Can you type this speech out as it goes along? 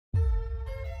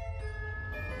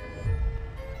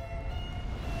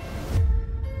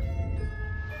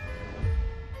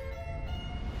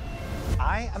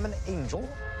am an angel.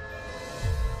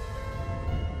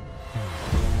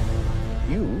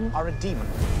 You are a demon.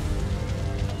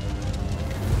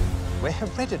 We're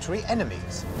hereditary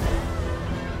enemies.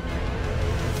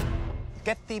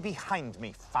 Get thee behind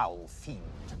me, foul fiend.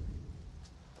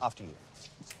 After you.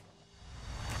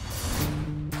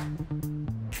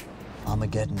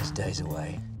 Armageddon's days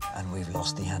away, and we've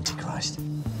lost the Antichrist.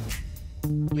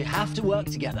 We have to work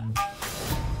together.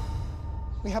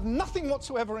 We have nothing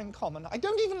whatsoever in common. I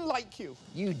don't even like you.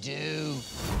 You do.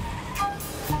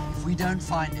 If we don't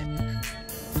find it,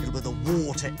 it'll be the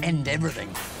war to end everything.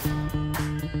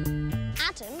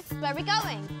 Adam, where are we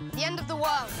going? The end of the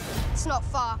world. It's not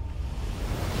far.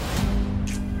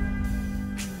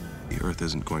 The Earth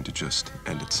isn't going to just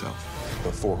end itself.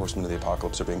 The four horsemen of the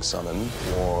apocalypse are being summoned.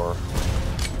 War,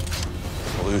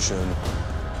 pollution,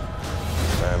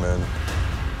 famine,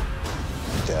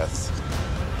 death.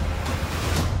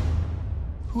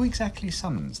 Who exactly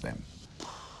summons them?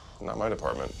 Not my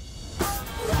department.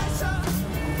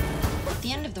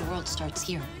 The end of the world starts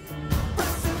here.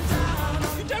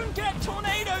 You don't get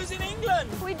tornadoes in England!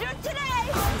 We do today!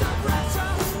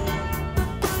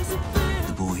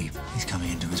 The boy, he's coming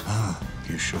into his power.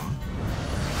 You sure?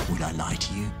 Would I lie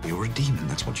to you? You're a demon,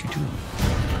 that's what you do.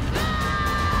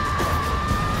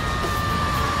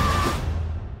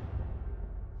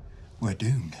 We're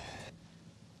doomed.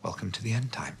 Welcome to the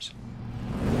end times.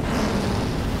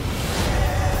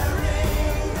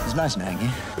 It's nice knowing you.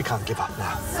 We can't give up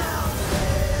now.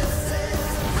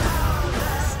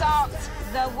 Start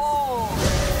the war.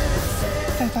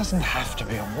 There doesn't have to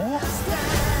be a war.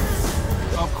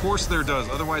 Of course there does.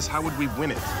 Otherwise, how would we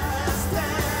win it?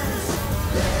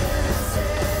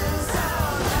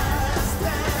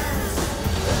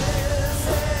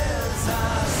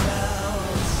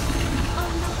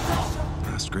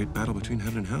 Last great battle between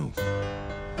heaven and hell.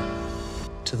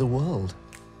 To the world.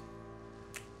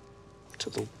 To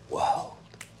the world.